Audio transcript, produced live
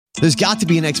There's got to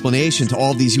be an explanation to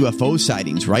all of these UFO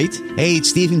sightings, right? Hey,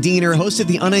 it's Stephen Diener, host of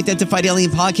the Unidentified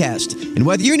Alien Podcast. And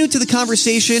whether you're new to the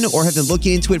conversation or have been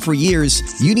looking into it for years,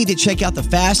 you need to check out the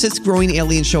fastest growing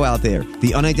alien show out there,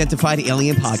 the Unidentified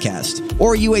Alien Podcast,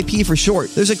 or UAP for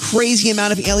short. There's a crazy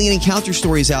amount of alien encounter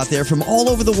stories out there from all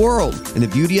over the world. And the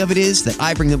beauty of it is that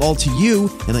I bring them all to you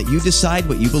and let you decide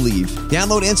what you believe.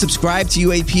 Download and subscribe to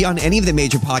UAP on any of the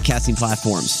major podcasting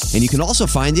platforms. And you can also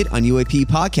find it on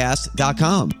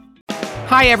UAPpodcast.com.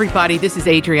 Hi, everybody. This is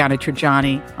Adriana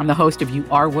Trajani. I'm the host of You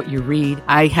Are What You Read.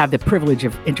 I have the privilege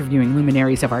of interviewing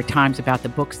luminaries of our times about the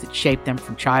books that shaped them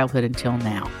from childhood until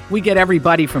now. We get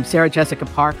everybody from Sarah Jessica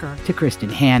Parker to Kristen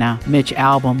Hanna, Mitch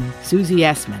Albom, Susie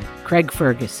Essman, Craig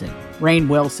Ferguson, Rainn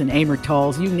Wilson, Amor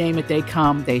Tolls, you name it, they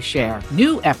come, they share.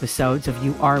 New episodes of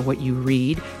You Are What You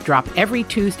Read drop every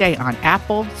Tuesday on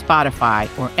Apple, Spotify,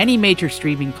 or any major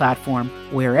streaming platform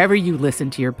wherever you listen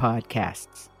to your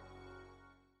podcasts.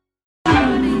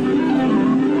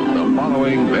 The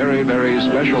following very, very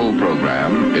special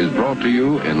program is brought to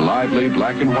you in lively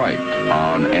black and white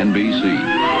on NBC.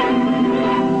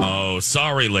 Oh,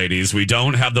 sorry, ladies. We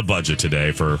don't have the budget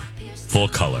today for full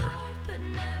color.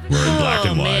 We're in black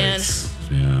and white. Man.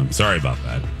 Yeah, sorry about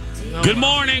that. Good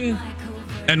morning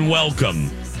and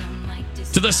welcome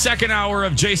to the second hour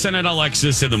of Jason and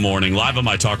Alexis in the morning, live on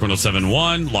My Talk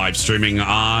 1071, live streaming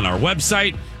on our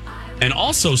website, and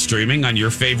also streaming on your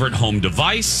favorite home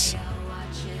device,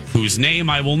 whose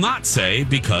name I will not say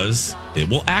because it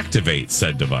will activate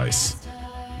said device.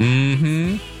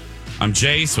 I'm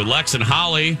Jace with Lex and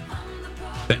Holly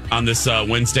on this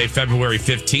Wednesday, February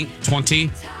 15th,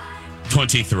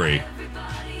 2023.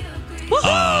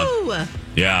 Woohoo!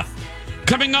 Yeah.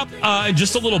 Coming up in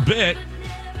just a little bit,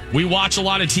 we watch a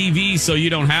lot of TV, so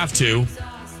you don't have to.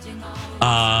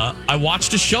 I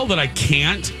watched a show that I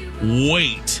can't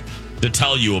wait to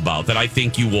tell you about that I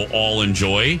think you will all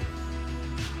enjoy.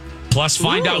 Plus,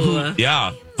 find out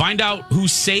who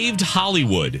saved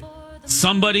Hollywood.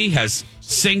 Somebody has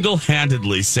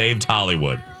single-handedly saved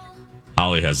Hollywood.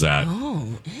 Holly has that. Oh,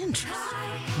 interesting.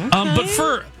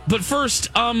 Okay. But first,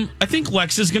 I think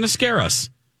Lex is going to scare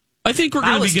us. I think we're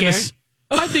going to begin this.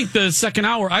 I think the second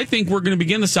hour. I think we're going to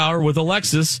begin this hour with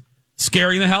Alexis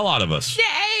scaring the hell out of us.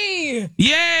 Yay!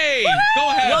 Yay! Go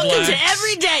ahead, Welcome Lex. to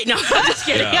Every Day. No, I'm just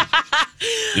kidding.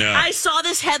 Yeah. I saw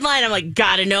this headline. I'm like,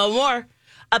 gotta know more.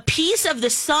 A piece of the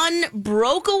sun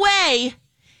broke away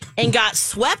and got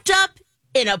swept up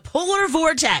in a polar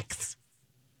vortex.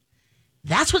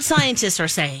 That's what scientists are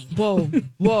saying. Whoa.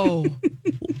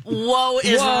 Whoa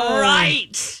is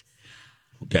right.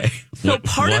 Okay. So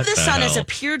part of the sun hell? has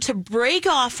appeared to break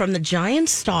off from the giant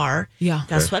star. Yeah.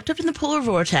 Got swept up in the polar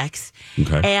vortex.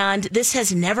 Okay. And this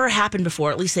has never happened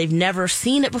before. At least they've never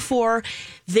seen it before.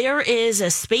 There is a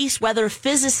space weather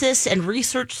physicist and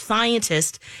research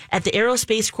scientist at the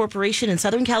Aerospace Corporation in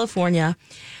Southern California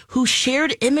who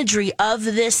shared imagery of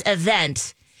this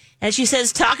event. And she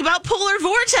says, talk about polar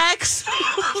vortex.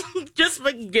 Just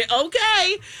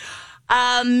okay.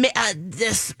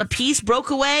 This a piece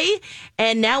broke away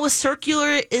and now is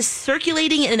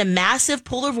circulating in a massive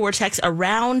polar vortex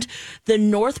around the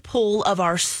North Pole of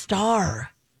our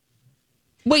star.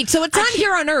 Wait, so it's not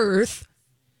here on Earth.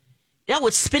 No,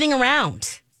 it's spinning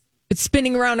around. It's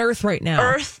spinning around Earth right now.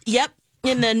 Earth, yep.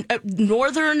 In the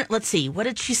northern, let's see, what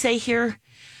did she say here?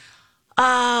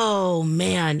 Oh,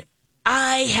 man.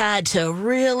 I had to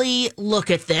really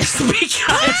look at this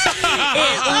because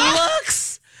it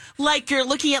looks like you're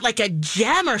looking at like a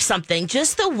gem or something.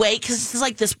 Just the way, because it's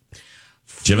like this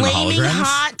flaming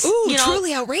hot. Ooh,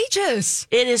 truly outrageous.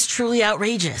 It is truly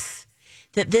outrageous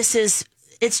that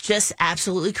it's just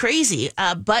absolutely crazy.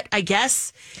 But I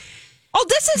guess. Oh,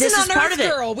 this isn't on part Earth, of it.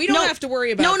 girl. We don't have to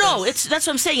worry about No, this. that's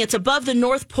what I'm saying. It's above the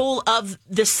North Pole of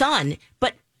the sun.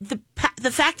 But the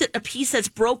fact that a piece that's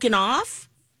broken off.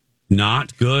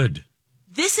 Not good.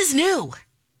 This is new.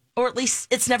 Or at least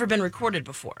it's never been recorded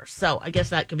before. So I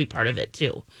guess that could be part of it,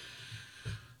 too.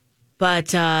 But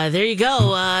there you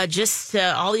go. Just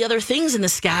all the other things in the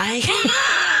sky.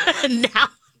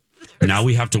 Now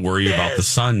we have to worry about the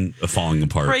sun falling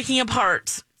apart. Breaking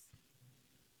apart.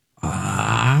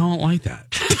 I don't like that.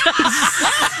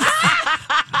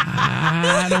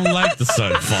 I don't like the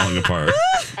sun falling apart.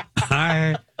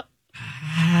 I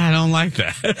don't like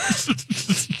that.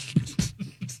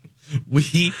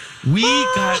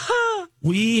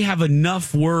 We have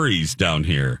enough worries down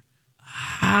here.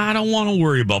 I don't want to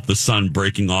worry about the sun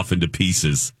breaking off into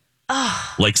pieces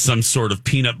like some sort of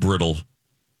peanut brittle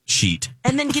sheet.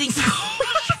 And then getting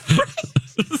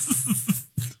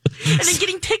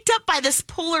picked up by this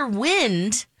polar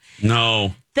wind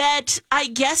No. that I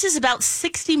guess is about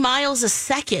 60 miles a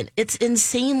second. It's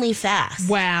insanely fast.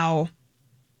 Wow.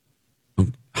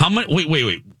 How much?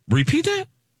 Wait. Repeat that?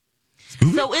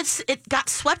 So it got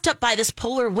swept up by this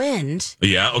polar wind.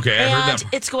 Yeah, okay. I heard And that.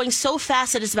 it's going so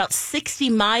fast that it's about 60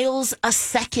 miles a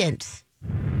second.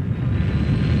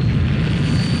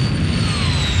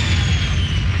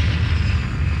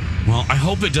 Well, I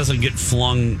hope it doesn't get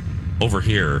flung over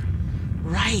here.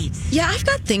 Right. Yeah, I've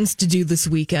got things to do this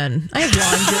weekend. I have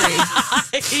laundry.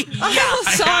 I'm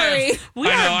sorry. We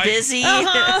are busy. We don't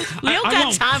I got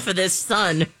won't- time for this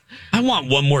sun. I want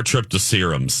one more trip to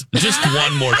Serums. Just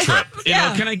one more trip. You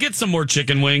know, can I get some more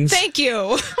chicken wings? Thank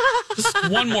you. Just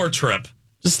one more trip.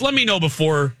 Just let me know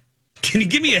before. Can you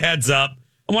give me a heads up?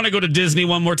 I want to go to Disney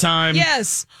one more time.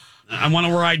 Yes. I want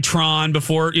to ride Tron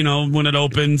before, when it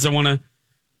opens. I want to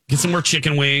get some more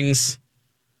chicken wings.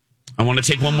 I want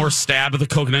to take one more stab of the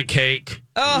coconut cake.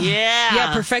 Oh, Yeah.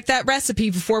 Yeah, perfect that recipe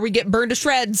before we get burned to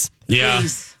shreds. Yeah.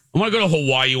 Please. I want to go to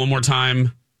Hawaii one more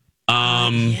time.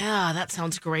 Yeah, that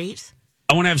sounds great.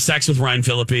 I want to have sex with Ryan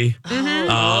Phillippe.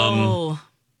 Oh.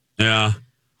 Yeah.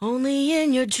 Only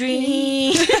in your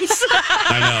dreams.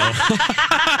 I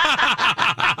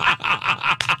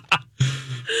know.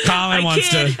 Colin wants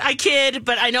to I kid,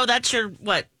 but I know that's your,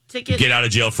 ticket? get out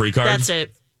of jail free card. That's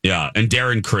it. Yeah. And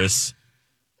Darren Criss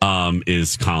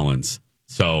is Collins.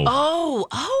 So. Oh.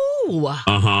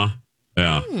 Uh-huh.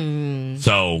 Yeah.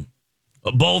 So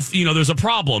both, there's a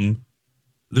problem.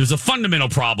 There's a fundamental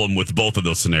problem with both of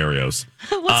those scenarios.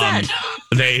 What's that?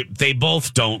 They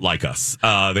both don't like us.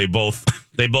 They both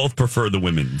prefer the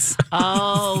women's.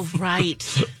 Oh, right.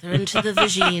 They're into the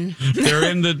vagine. They're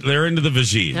into the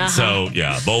vagine. Uh-huh. So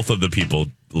yeah, both of the people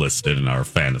listed in our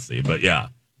fantasy. But yeah.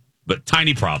 But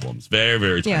tiny problems. Very,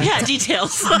 very tiny. Yeah,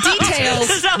 details. Details.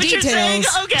 Is that what you're saying?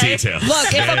 Details. Okay. Details. Look,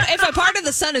 if a part of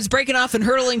the sun is breaking off and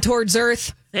hurtling towards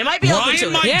Earth, They might be open to Ryan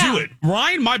it. might Yeah. do it.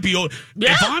 Ryan might be.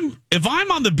 Yeah. If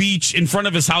I'm on the beach in front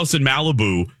of his house in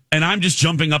Malibu and I'm just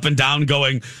jumping up and down,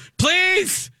 going,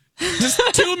 "Please, just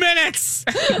 2 minutes,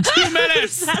 2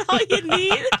 minutes." Is that all you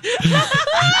need?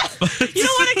 You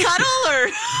don't want to cuddle or?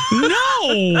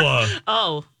 No,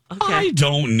 Oh, okay. I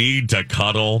don't need to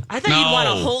cuddle. I thought you'd want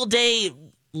a whole day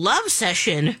love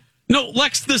session. No,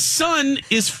 Lex, the sun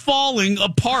is falling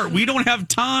apart. We don't have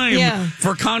time Yeah.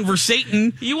 for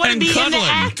conversating. You want to and be cuddling. in the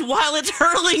act while it's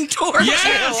hurling towards Yes.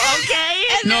 you, okay?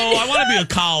 No, I want to be a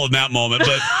cow in that moment,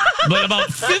 but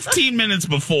about 15 minutes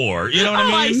before. You know what I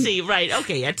mean? I see. Right.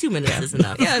 Okay. Yeah. 2 minutes is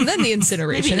enough. yeah, and then the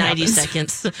incineration Maybe 90 happens.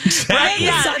 seconds. Exactly. Right.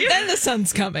 Yeah. Then the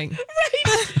sun's coming.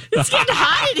 It's getting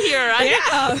hot in here.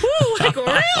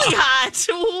 Really hot.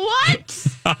 What?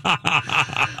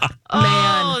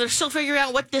 Oh, they're still figuring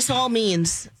out what this all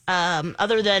means.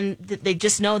 Other than they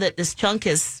just know that this chunk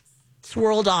is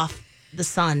swirled off the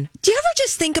sun. Do you ever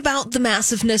just think about the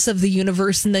massiveness of the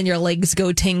universe and then your legs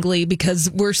go tingly because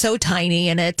we're so tiny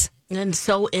in it? And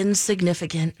so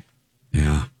insignificant.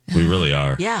 Yeah, we really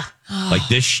are. Yeah. Like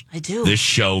this, I do. This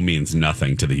show means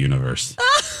nothing to the universe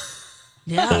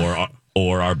Yeah.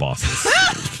 or our bosses.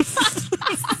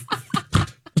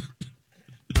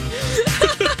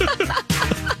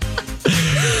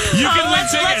 You can win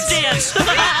Let's tickets. dance.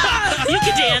 You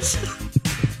can dance.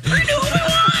 We do what we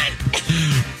want.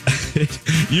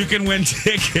 You can win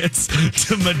tickets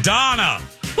to Madonna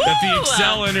at the Woo!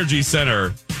 Excel Energy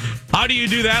Center. How do you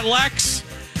do that, Lex?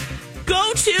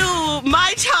 Go to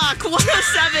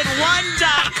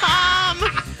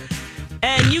mytalk1071.com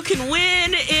and you can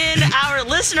win in our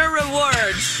listener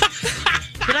rewards.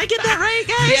 Did I get that right,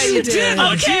 guys? Yeah, you did.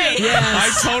 Okay.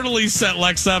 Yes. I totally set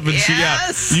Lex up, and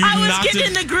Yes. you I was knocked getting it.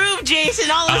 in the groove, Jason.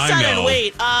 All of a I sudden, know.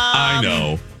 wait. I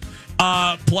know.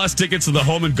 Plus tickets to the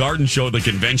Home and Garden Show at the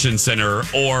Convention Center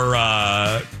or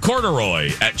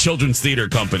Corduroy at Children's Theater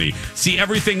Company. See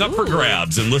everything up for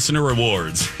grabs and listener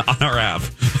rewards on our app.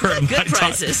 Or at Good My Talk-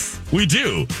 prices. We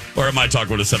do. Or at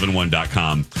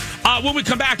mytalk1071.com. When we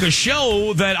come back, a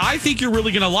show that I think you're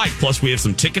really going to like. Plus, we have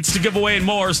some tickets to give away and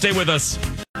more. Stay with us.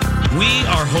 We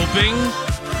are hoping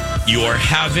you are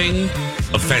having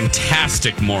a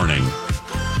fantastic morning.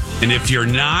 And if you're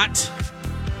not,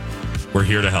 we're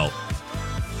here to help.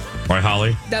 Right,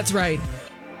 Holly? That's right.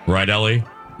 Right, Ellie?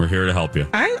 We're here to help you.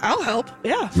 I'll help.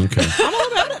 Yeah. Okay. I'm all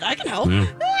about it. I can help. Yeah.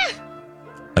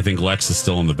 I think Lex is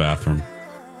still in the bathroom.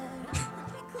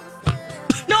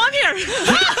 No, I'm here.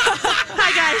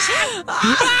 Hi, guys.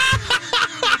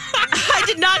 I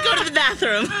did not go to the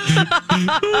bathroom.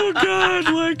 Oh, God,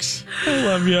 Lex. I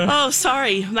love you. Oh,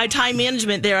 sorry. My time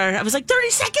management there. I was like, 30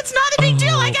 seconds, not a big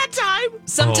deal. I got time.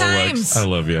 Sometimes. I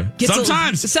love you.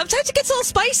 Sometimes it gets a little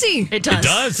spicy. It does. It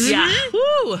does? Yeah.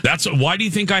 Woo. Why do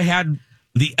you think I had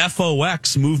the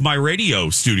FOX Move My Radio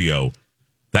studio.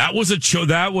 That was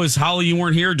that was Holly. You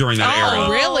weren't here during that era.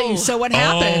 Oh, really? So what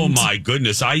happened? Oh my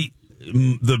goodness!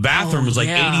 The bathroom was like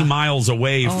 80 miles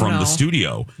away from the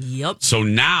studio. Yep. So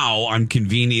now I'm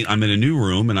in a new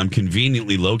room, and I'm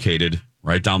conveniently located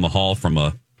right down the hall from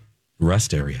a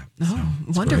rest area. Oh,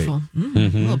 wonderful!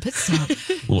 Little pit stop.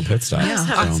 Little pit stop. Just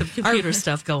having some computer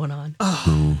stuff going on.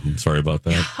 I'm sorry about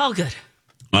that. Oh, good.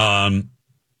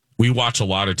 We watch a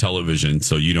lot of television,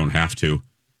 so you don't have to.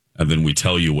 And then we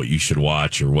tell you what you should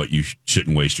watch or what you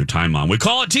shouldn't waste your time on. We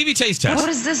call it TV Taste Test. What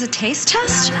is this, a taste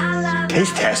test?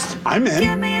 Taste test. I'm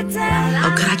in.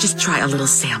 Oh, could I just try a little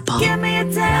sample?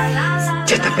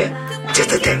 Just a bit.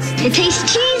 Just a taste. It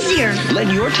tastes cheesier.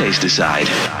 Let your taste decide.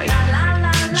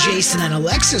 Jason and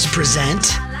Alexis present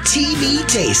TV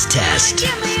Taste Test.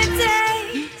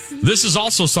 This is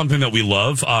also something that we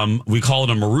love. We call it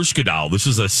a Marushka doll. This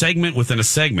is a segment within a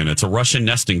segment. It's a Russian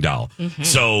nesting doll. Mm-hmm.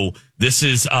 So this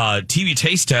is TV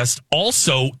Taste Test,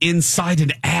 also inside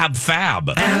an Ab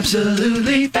Fab.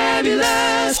 Absolutely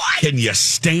fabulous. Can you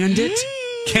stand it?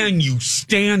 Can you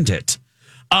stand it?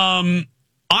 I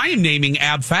am naming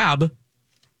Ab Fab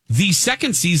the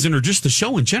second season, or just the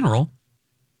show in general,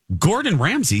 Gordon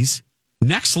Ramsay's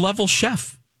Next Level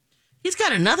Chef. He's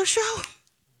got another show?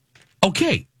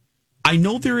 Okay. I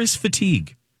know there is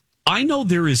fatigue. I know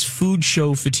there is food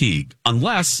show fatigue,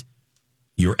 unless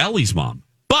you're Ellie's mom.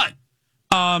 But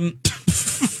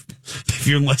unless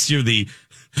you're the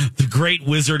great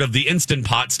wizard of the Instant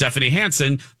Pot, Stephanie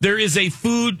Hansen, there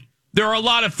are a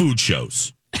lot of food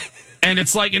shows. And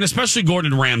it's like, and especially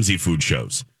Gordon Ramsay food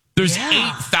shows. There's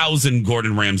 8,000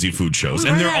 Gordon Ramsay food shows.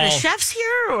 And they're all chefs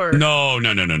here, or No.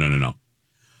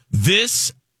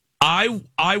 This, I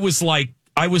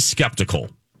was skeptical.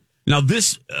 Now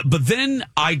but then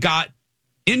I got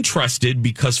interested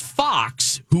because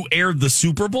Fox, who aired the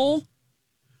Super Bowl,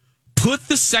 put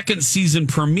the second season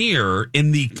premiere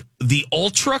in the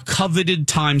ultra coveted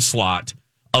time slot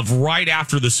of right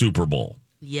after the Super Bowl.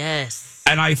 Yes.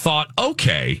 And I thought,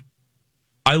 okay,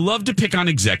 I love to pick on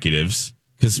executives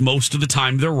because most of the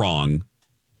time they're wrong,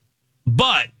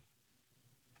 but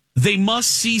they must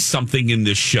see something in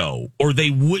this show or they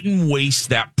wouldn't waste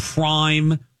that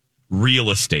prime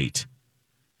real estate.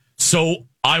 So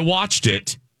I watched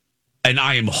it and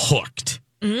I am hooked.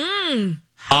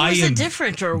 How is it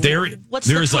different, or what's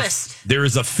the twist? There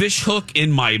is a fish hook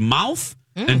in my mouth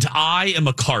and I am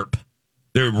a carp.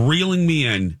 They're reeling me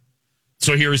in.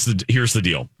 So here's the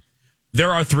deal.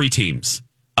 There are 3 teams.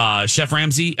 Chef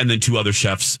Ramsay and then 2 other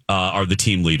chefs are the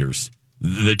team leaders.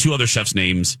 The 2 other chefs'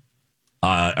 names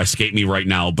escape me right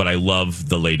now, but I love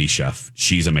the lady chef.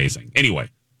 She's amazing. Anyway,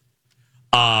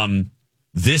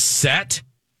 this set,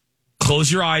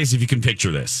 close your eyes if you can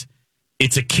picture this.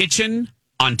 It's a kitchen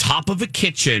on top of a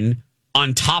kitchen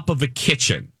on top of a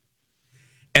kitchen.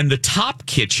 And the top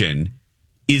kitchen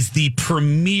is the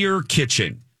premier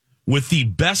kitchen with the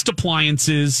best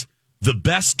appliances, the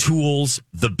best tools,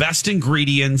 the best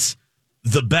ingredients,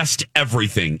 the best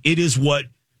everything. It is what,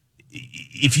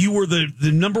 if you were the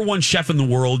number one chef in the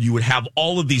world, you would have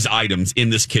all of these items in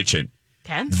this kitchen.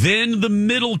 Okay. Then the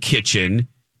middle kitchen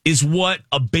is what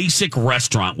a basic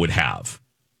restaurant would have.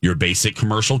 Your basic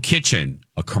commercial kitchen,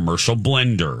 a commercial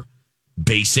blender,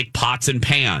 basic pots and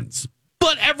pans,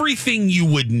 but everything you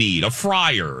would need, a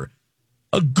fryer,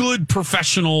 a good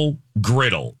professional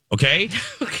griddle, okay?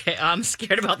 Okay, I'm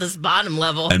scared about this bottom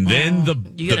level. And then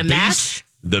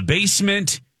the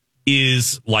basement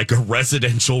is like a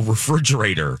residential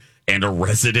refrigerator and a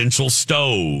residential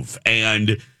stove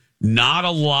and not a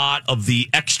lot of the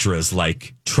extras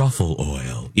like truffle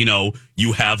oil.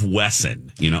 You have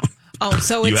Wesson, Oh,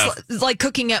 so it's like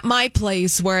cooking at my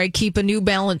place where I keep a New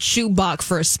Balance shoe box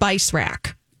for a spice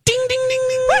rack. Ding, ding, ding,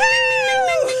 ding, ding,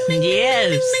 ding, ding,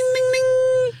 yes.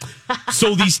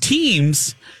 So these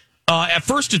teams, at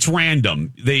first it's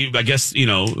random. They, I guess,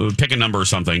 pick a number or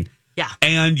something. Yeah.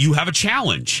 And you have a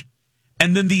challenge.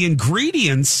 And then the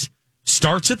ingredients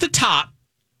starts at the top.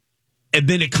 And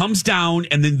then it comes down,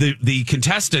 and then the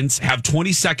contestants have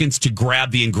 20 seconds to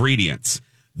grab the ingredients.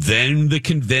 Then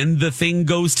the thing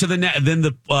goes to the then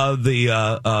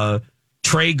the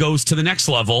tray goes to the next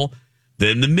level.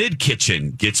 Then the mid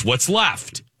kitchen gets what's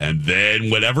left, and then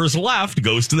whatever's left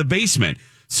goes to the basement.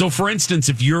 So, for instance,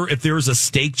 if there's a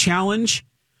steak challenge,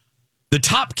 the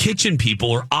top kitchen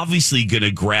people are obviously going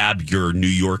to grab your New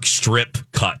York strip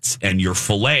cuts and your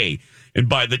filet. And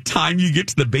by the time you get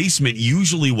to the basement,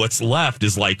 usually what's left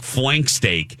is like flank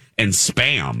steak and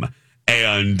Spam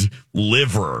and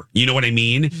liver. You know what I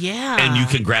mean? Yeah. And you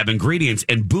can grab ingredients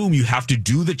and boom, you have to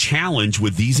do the challenge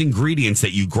with these ingredients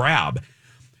that you grab.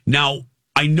 Now,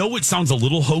 I know it sounds a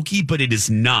little hokey, but it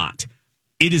is not.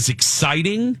 It is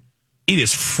exciting. It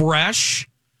is fresh.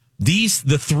 The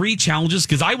 3 challenges,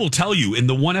 because I will tell you, in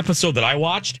the one episode that I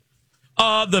watched,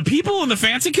 the people in the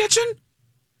fancy kitchen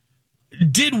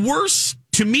did worse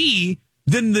to me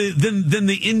than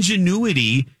the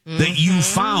ingenuity that you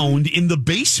found in the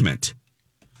basement.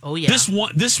 Oh yeah.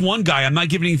 This one guy, I'm not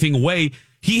giving anything away.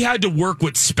 He had to work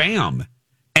with Spam,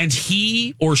 and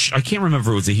I can't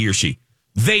remember if it was a he or she.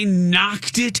 They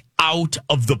knocked it out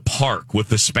of the park with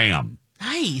the Spam.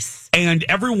 Nice. And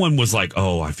everyone was like,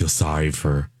 "Oh, I feel sorry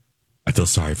for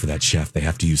that chef. They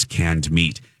have to use canned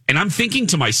meat." And I'm thinking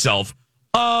to myself,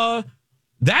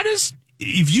 that is,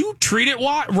 if you treat it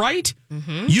right,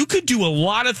 you could do a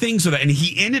lot of things with it. And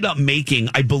he ended up making,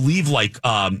 I believe, like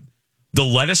the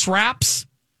lettuce wraps.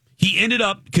 He ended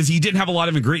up, because he didn't have a lot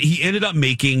of ingredients, he ended up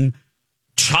making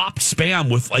chopped Spam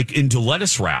with into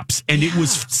lettuce wraps, and it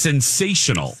was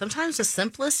sensational. Sometimes the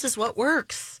simplest is what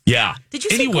works. Yeah. Did you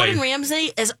see Gordon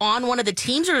Ramsay is on one of the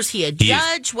teams, or is he a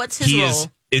judge? What's his role?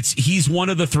 He's one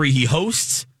of the 3. He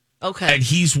hosts. Okay. And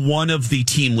he's one of the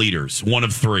team leaders, one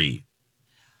of 3.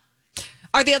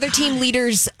 Are the other team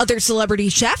leaders other celebrity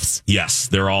chefs? Yes,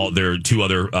 they're 2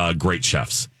 other great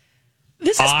chefs.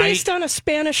 This is based on a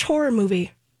Spanish horror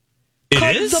movie.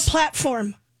 It is? The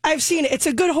Platform. I've seen it. It's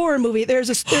a good horror movie. There's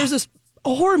a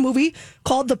horror movie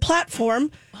called The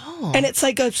Platform, and it's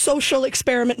like a social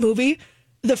experiment movie.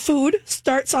 The food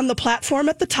starts on the platform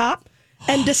at the top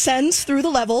and descends through the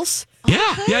levels.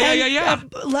 Yeah.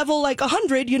 Level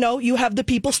 100, you have the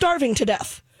people starving to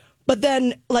death. But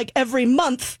then, every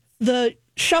month, the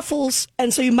shuffles,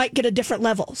 and so you might get a different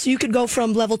level. So you could go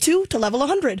from level 2 to level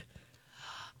 100.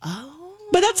 Oh.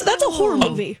 But that's a horror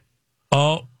movie.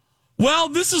 Oh. Well,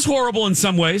 this is horrible in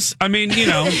some ways. I mean, Is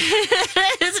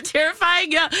it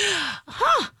terrifying? Yeah.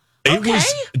 Huh. It was,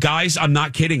 guys, I'm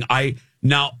not kidding.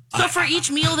 So for each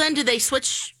meal, then, do they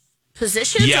switch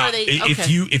positions? Yeah. Or are they,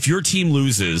 if your team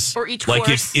loses, or each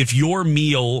course, if you are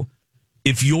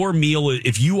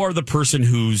the person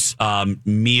whose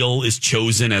meal is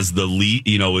chosen as the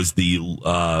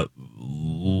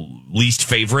least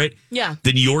favorite,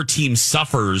 then your team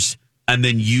suffers. And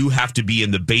then you have to be in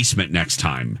the basement next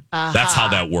time. That's how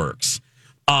that works.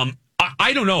 I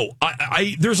don't know.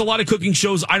 There's a lot of cooking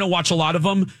shows. I don't watch a lot of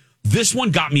them. This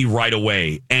one got me right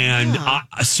away. And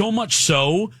so much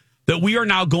so that we are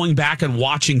now going back and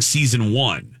watching season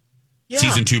 1. Yeah.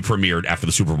 Season 2 premiered after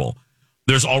the Super Bowl.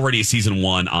 There's already a season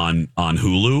 1 on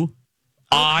Hulu. Okay.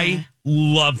 I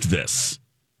loved this.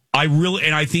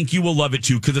 And I think you will love it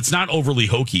too, because it's not overly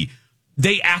hokey.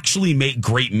 They actually make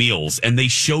great meals, and they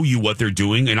show you what they're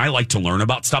doing. And I like to learn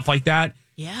about stuff like that.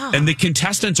 Yeah. And the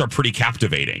contestants are pretty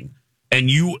captivating. And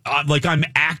I'm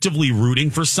actively rooting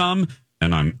for some,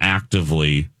 and I'm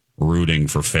actively rooting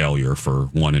for failure for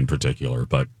one in particular.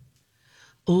 But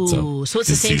so it's the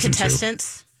same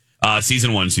contestants?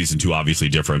 Season 1, season 2, obviously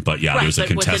different. But there's a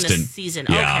contestant. Within a season.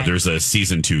 Yeah, okay. there's a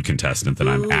season 2 contestant that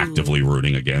I'm actively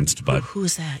rooting against. But who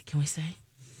is that? Can we say?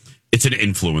 It's an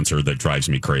influencer that drives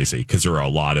me crazy, because there are a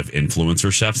lot of influencer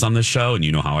chefs on this show, and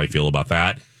you know how I feel about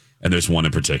that. And there's one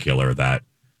in particular that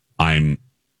I'm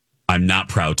not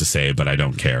proud to say, but I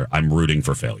don't care. I'm rooting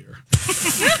for failure.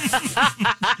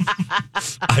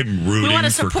 I'm rooting. We want to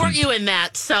support you in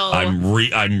that. So I'm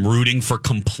rooting for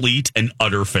complete and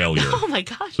utter failure. Oh my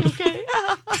gosh! Okay.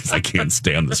 I can't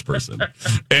stand this person.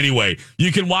 Anyway,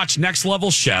 you can watch Next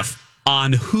Level Chef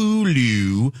on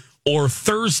Hulu or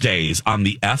Thursdays on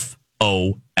the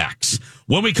FOX.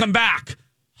 When we come back,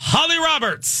 Holly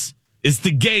Roberts is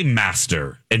the game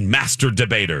master and master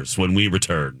debaters when we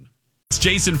return. It's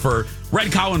Jason for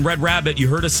Red Cow and Red Rabbit. You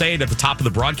heard us say it at the top of the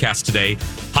broadcast today.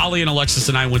 Holly and Alexis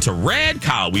and I went to Red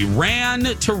Cow. We ran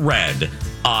to Red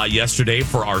yesterday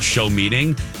for our show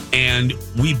meeting, and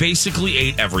we basically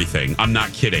ate everything. I'm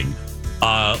not kidding.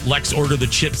 Lex ordered the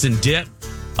chips and dip,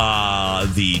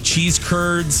 the cheese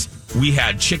curds. We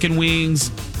had chicken wings.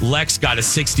 Lex got a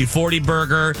 60-40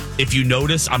 burger. If you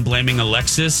notice, I'm blaming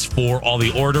Alexis for all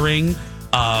the ordering.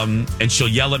 And she'll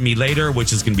yell at me later,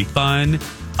 which is going to be fun.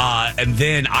 And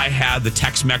then I had the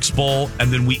Tex-Mex bowl.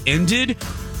 And then we ended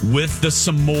with the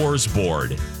s'mores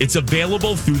board. It's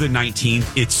available through the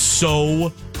 19th. It's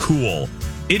so cool.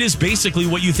 It is basically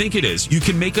what you think it is. You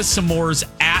can make a s'mores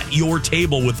at your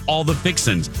table with all the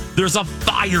fixins. There's a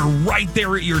fire right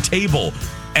there at your table.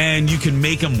 And you can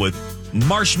make them with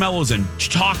marshmallows and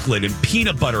chocolate and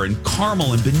peanut butter and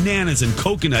caramel and bananas and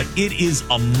coconut. It is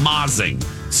amazing.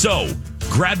 So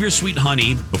grab your sweet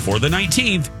honey before the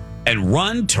 19th and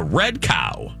run to Red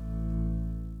Cow.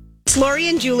 It's Lori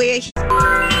and Julia.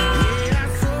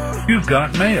 You've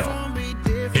got mail.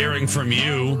 Hearing from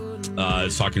you.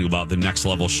 is talking about The Next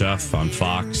Level Chef on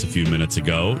Fox a few minutes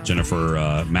ago.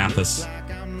 Jennifer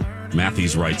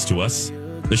Matthews writes to us.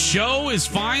 The show is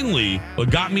finally what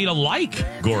got me to like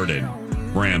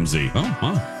Gordon Ramsay. Oh,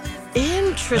 wow.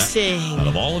 Interesting. Out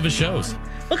of all of his shows.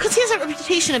 Well, because he has a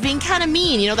reputation of being kind of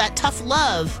mean, that tough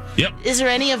love. Yep. Is there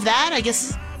any of that? I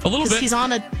guess a little bit. He's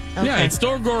on a... Okay. Yeah, it's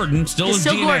still Gordon. Still it's his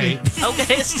still DNA. Gordon.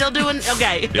 Okay, it's still doing...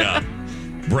 Okay. Yeah.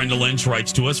 Brenda Lynch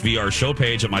writes to us via our show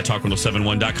page at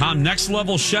mytalk1071.com. Next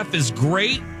Level Chef is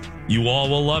great. You all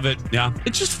will love it. Yeah.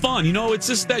 It's just fun. It's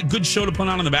just that good show to put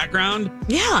on in the background.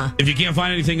 Yeah. If you can't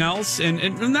find anything else. And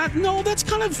that's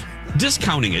kind of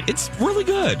discounting it. It's really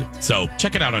good. So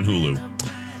check it out on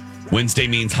Hulu. Wednesday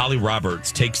means Holly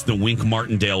Roberts takes the Wink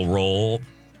Martindale role.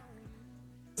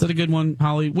 Is that a good one,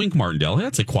 Holly? Wink Martindale.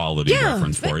 That's a quality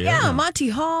reference for you. Yeah, Monty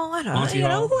Hall. I don't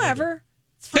know. Whoever.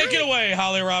 Take it away,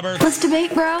 Holly Roberts. Let's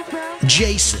debate, bro.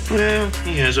 Jason. Well,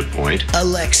 he has a point.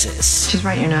 Alexis. She's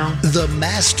right, The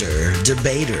Master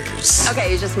Debaters.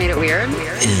 Okay, you just made it weird.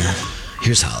 Yeah.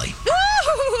 Here's Holly.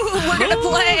 We're gonna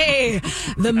play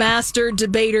the Master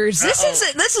Debaters.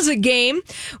 This is a game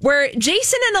where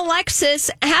Jason and Alexis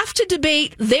have to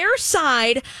debate their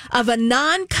side of a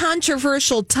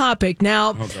non-controversial topic.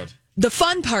 Now, the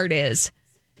fun part is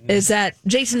that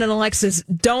Jason and Alexis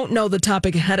don't know the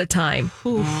topic ahead of time.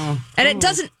 And it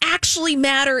doesn't actually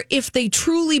matter if they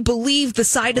truly believe the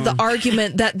side of the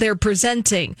argument that they're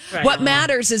presenting. Right. What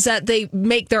matters is that they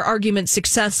make their argument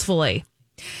successfully.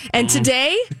 And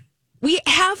today, we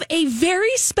have a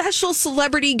very special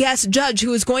celebrity guest judge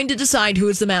who is going to decide who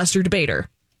is the master debater.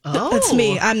 Oh. That's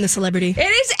me. I'm the celebrity. It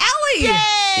is Ellie.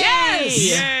 Yay!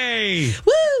 Yes. Yay!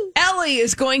 Woo! Ellie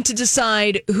is going to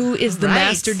decide who is the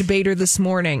master debater this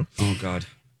morning. Oh, God.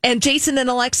 And Jason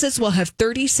and Alexis will have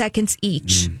 30 seconds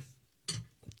each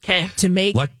to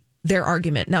make their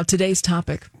argument. Now, today's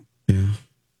topic. Yeah.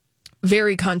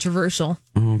 Very controversial.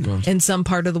 Oh, God. In some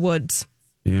part of the woods.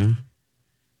 Yeah.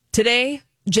 Today,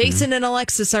 Jason and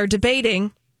Alexis are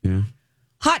debating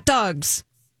hot dogs,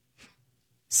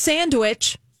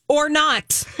 sandwich, or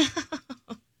not.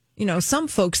 Some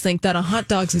folks think that a hot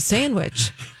dog's a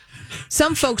sandwich.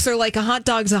 Some folks are like, a hot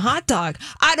dog's a hot dog.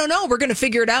 I don't know. We're going to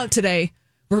figure it out today.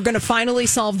 We're going to finally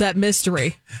solve that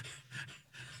mystery.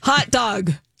 Hot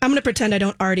dog. I'm going to pretend I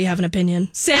don't already have an opinion.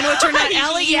 Sandwich or not.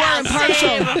 Ellie, you are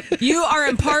impartial. You are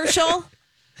impartial.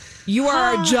 You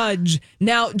are our judge.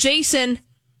 Now, Jason,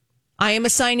 I am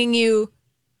assigning you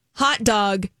hot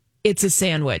dog. It's a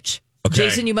sandwich. Okay.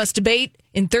 Jason, you must debate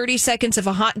in 30 seconds if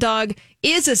a hot dog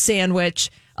is a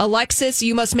sandwich. Alexis,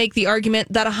 you must make the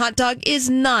argument that a hot dog is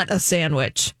not a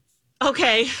sandwich.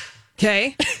 Okay.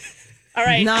 Okay? All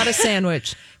right. Not a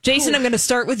sandwich. Jason, I'm going to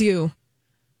start with you.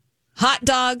 Hot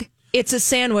dog, it's a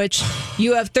sandwich.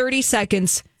 You have 30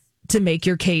 seconds to make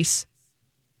your case.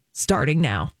 Starting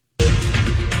now.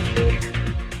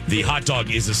 The hot dog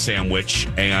is a sandwich,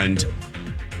 and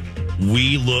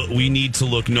we need to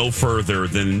look no further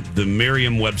than the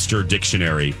Merriam-Webster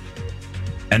dictionary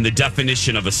and the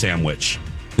definition of a sandwich.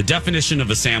 The definition of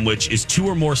a sandwich is 2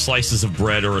 or more slices of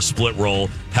bread or a split roll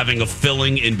having a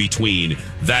filling in between.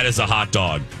 That is a hot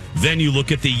dog. Then you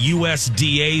look at the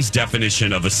USDA's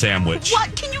definition of a sandwich.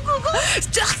 What? Can you Google?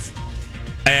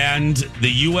 And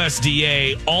the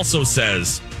USDA also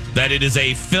says that it is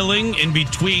a filling in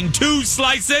between 2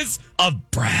 slices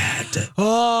of bread.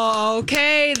 Oh,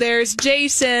 okay. There's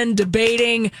Jason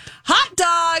debating hot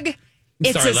dog.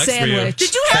 It's a sandwich.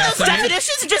 Did you have those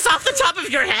definitions just off the top of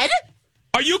your head?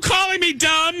 Are you calling me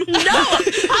dumb? No,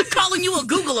 I'm calling you a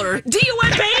Googler. Do you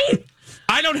want me?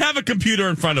 I don't have a computer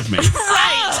in front of me.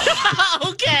 Right.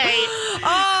 Okay.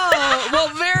 Oh, well,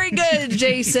 very good,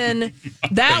 Jason.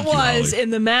 That was in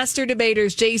the Master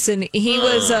Debaters. Jason, he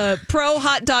was a pro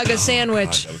hot dog, a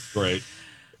sandwich. God, that was great.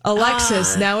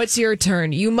 Alexis, now it's your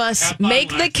turn. You must make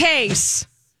the case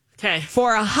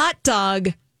for a hot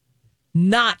dog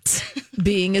not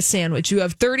being a sandwich. You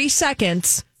have 30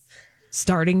 seconds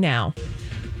starting now.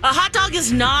 A hot dog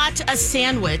is not a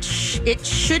sandwich. It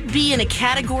should be in a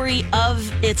category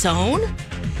of its own.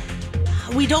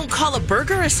 We don't call a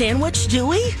burger a sandwich, do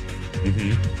we?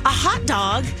 Mm-hmm. A hot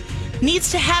dog needs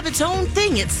to have its own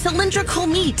thing. It's cylindrical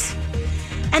meat.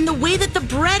 And the way that the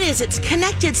bread is, it's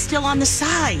connected still on the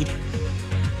side.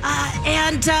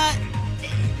 And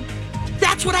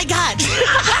that's what I got.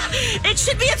 It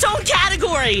should be its own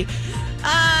category.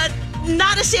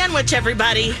 Not a sandwich,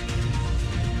 everybody.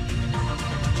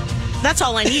 That's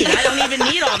all I need. I don't even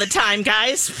need all the time,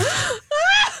 guys.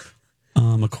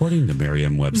 According to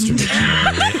Merriam-Webster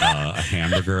Dictionary, a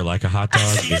hamburger, like a hot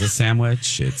dog, is a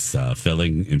sandwich. It's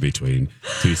filling in between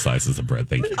two slices of bread.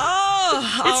 Thank you.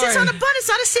 Oh, It sits on a bun. It's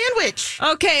not a sandwich.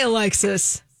 Okay,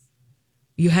 Alexis.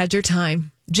 You had your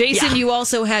time. Jason, you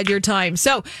also had your time.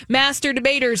 So, Master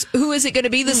Debaters, who is it going to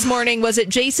be this morning? Was it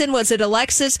Jason? Was it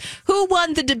Alexis? Who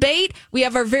won the debate? We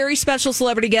have our very special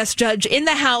celebrity guest judge in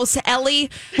the house, Ellie.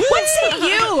 What say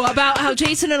you about how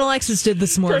Jason and Alexis did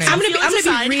this morning? I'm going to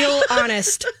be real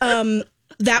honest.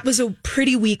 That was a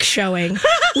pretty weak showing.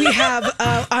 We have,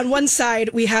 on one side,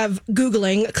 we have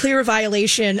Googling, a clear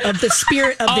violation of the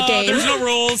spirit of the game. There's no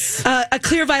rules. A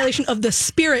clear violation of the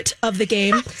spirit of the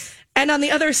game. And on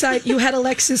the other side, you had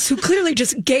Alexis, who clearly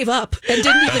just gave up and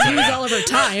didn't even use all of her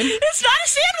time. It's not a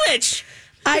sandwich.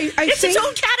 It's its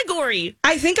own category.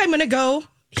 I think I'm going to go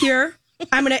here.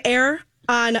 I'm going to err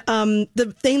on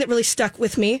the thing that really stuck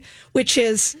with me, which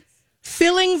is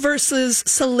filling versus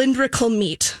cylindrical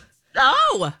meat.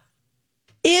 Oh.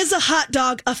 Is a hot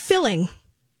dog a filling?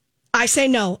 I say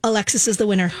no. Alexis is the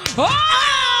winner. Oh!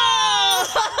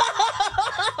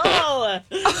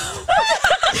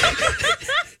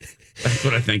 That's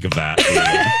what I think of that.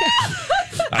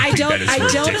 I don't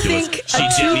think she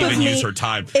didn't even use her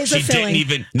time. Is a filling. She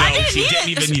didn't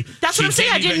even. That's what I'm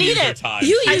saying. I didn't need it.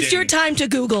 You used your time to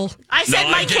Google. I said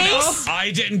my case.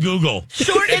 I didn't Google.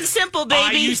 Short and simple, baby.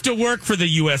 I used to work for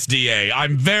the USDA.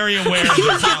 I'm very aware of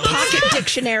You this. have a pocket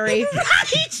dictionary.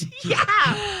 Right? Yeah.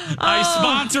 I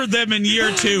sponsored them in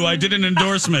year 2. I did an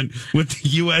endorsement with the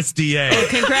USDA. Oh,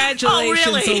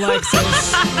 congratulations,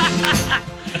 Alexis.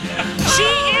 She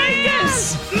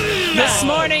is this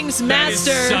morning's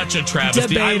master. That is such a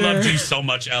travesty. Debater. I loved you so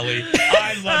much, Ellie.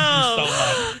 I loved you so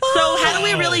much. So how do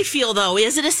we really feel, though?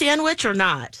 Is it a sandwich or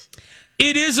not?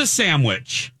 It is a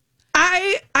sandwich.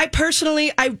 I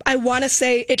personally, I want to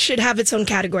say it should have its own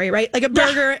category, right? Like a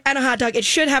burger and a hot dog, it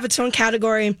should have its own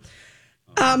category.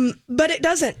 But it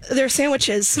doesn't. They're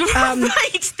sandwiches.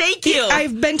 Right. Thank you.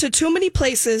 I've been to too many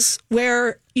places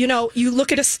where, you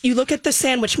look at the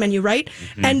sandwich menu, right?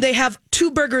 Mm-hmm. And they have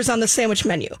 2 burgers on the sandwich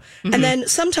menu. Mm-hmm. And then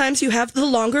sometimes you have the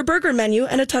longer burger menu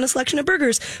and a ton of selection of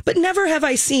burgers. But never have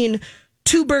I seen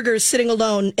 2 burgers sitting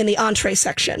alone in the entree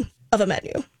section of a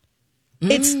menu.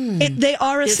 They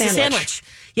are it's sandwich. a sandwich.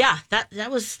 Yeah,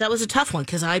 that was a tough one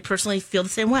because I personally feel the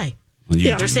same way.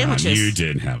 They're sandwiches. You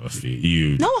didn't have a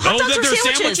fee. No, hot dogs are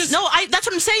sandwiches. No, that's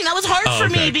what I'm saying. That was hard for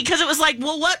me because it was like,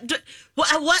 well, what?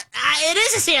 It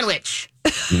is a sandwich.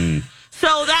 So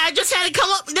I just had to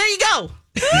come up. There you go.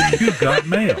 You got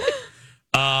mail.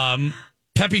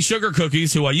 Peppy Sugar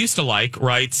Cookies, who I used to like,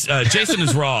 writes, Jason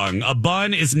is wrong. A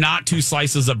bun is not 2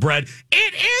 slices of bread.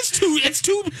 It is 2. It's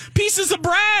 2 pieces of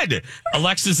bread.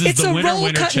 Alexis is the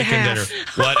winner, chicken dinner.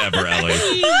 Whatever, Ellie.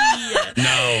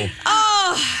 No.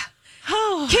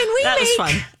 Can we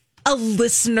make a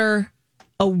listener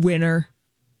a winner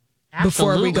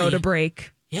before we go to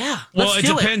break? Yeah. Well, it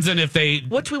depends on if they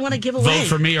what do we want to give away? Vote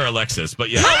for me or Alexis, but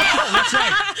yeah. That's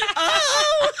right.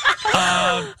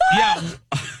 Yeah.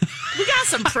 We got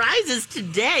some prizes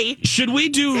today. Should we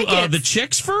do the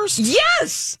chicks first?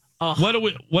 Yes. What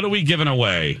are we giving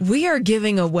away? We are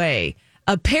giving away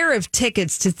a pair of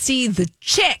tickets to see the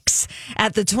Chicks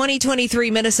at the 2023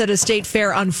 Minnesota State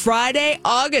Fair on Friday,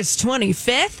 August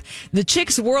 25th. The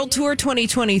Chicks World Tour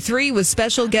 2023 with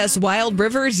special guest Wild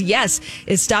Rivers,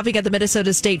 is stopping at the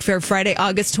Minnesota State Fair Friday,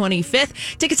 August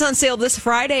 25th. Tickets on sale this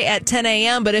Friday at 10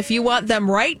 a.m., but if you want them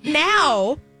right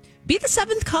now, be the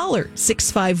 7th caller,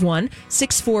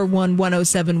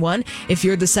 651-641-1071. If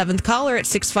you're the 7th caller at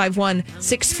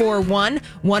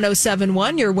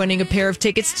 651-641-1071, you're winning a pair of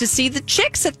tickets to see the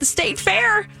Chicks at the State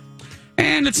Fair.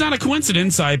 And it's not a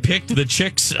coincidence I picked the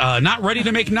Chicks not ready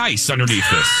to make nice underneath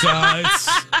this.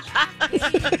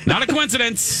 It's not a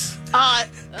coincidence. Not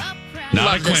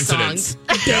a coincidence.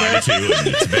 Yeah, I do.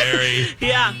 It's very...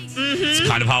 Yeah. Mm-hmm. It's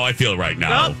kind of how I feel right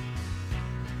now. Oh.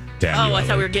 Damn I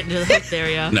thought we were getting to the hook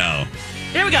there, yeah. No.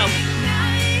 Here we go.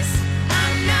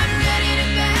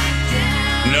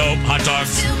 Nope, hot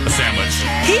dogs, a sandwich.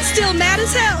 He's still mad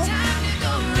as hell.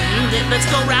 Let's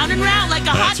go round and round like a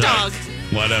hot dog.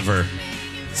 Right. Whatever.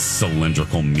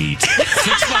 Cylindrical meat.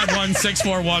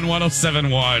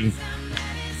 651-641-1071.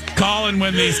 Call and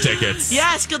win these tickets.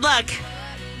 Yes, good luck.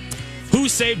 Who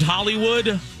saved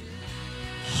Hollywood?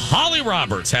 Holly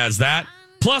Roberts has that.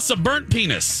 Plus a burnt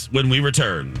penis when we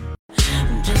return.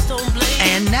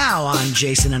 And now on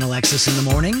Jason and Alexis in the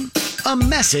Morning, a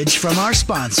message from our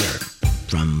sponsor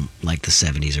from like the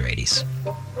 70s or 80s.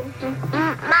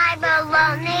 My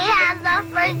baloney has a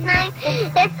first name.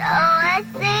 It's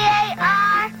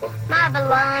O-S-C-A-R. My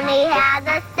baloney has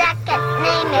a second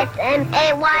name. It's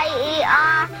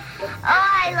M-A-Y-E-R.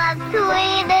 I love to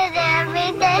eat it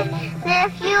every day.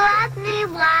 And if you ask me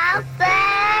why, I'll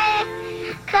say,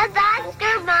 'cause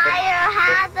Oscar Mayer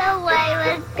has a way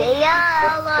with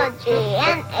biology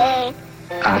and A.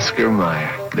 Oscar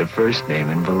Mayer, the first name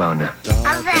in Bologna.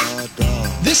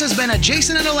 This has been a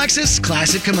Jason and Alexis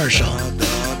classic commercial.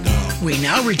 We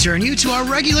now return you to our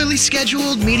regularly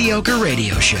scheduled mediocre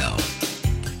radio show.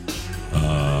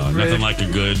 Nothing like a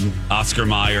good Oscar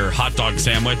Mayer hot dog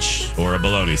sandwich or a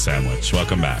bologna sandwich.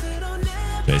 Welcome back.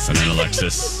 Jason and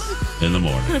Alexis in the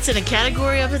morning. It's in a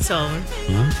category of its own.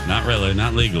 Not really,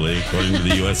 not legally, according to the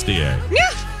USDA.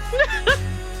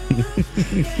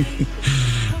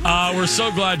 We're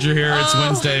so glad you're here. It's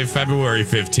Wednesday, February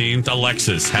 15th.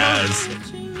 Alexis has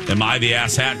Am I the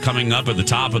Ass Hat coming up at the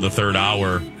top of the third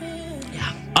hour.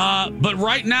 Yeah. But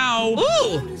right now,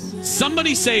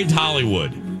 somebody saved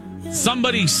Hollywood.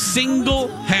 Somebody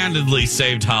single-handedly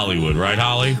saved Hollywood, right,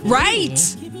 Holly?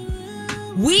 Right.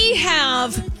 We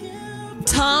have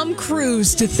Tom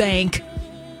Cruise to thank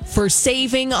for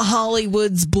saving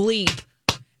Hollywood's bleep.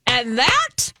 And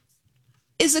that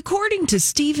is according to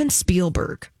Steven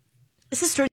Spielberg. Is this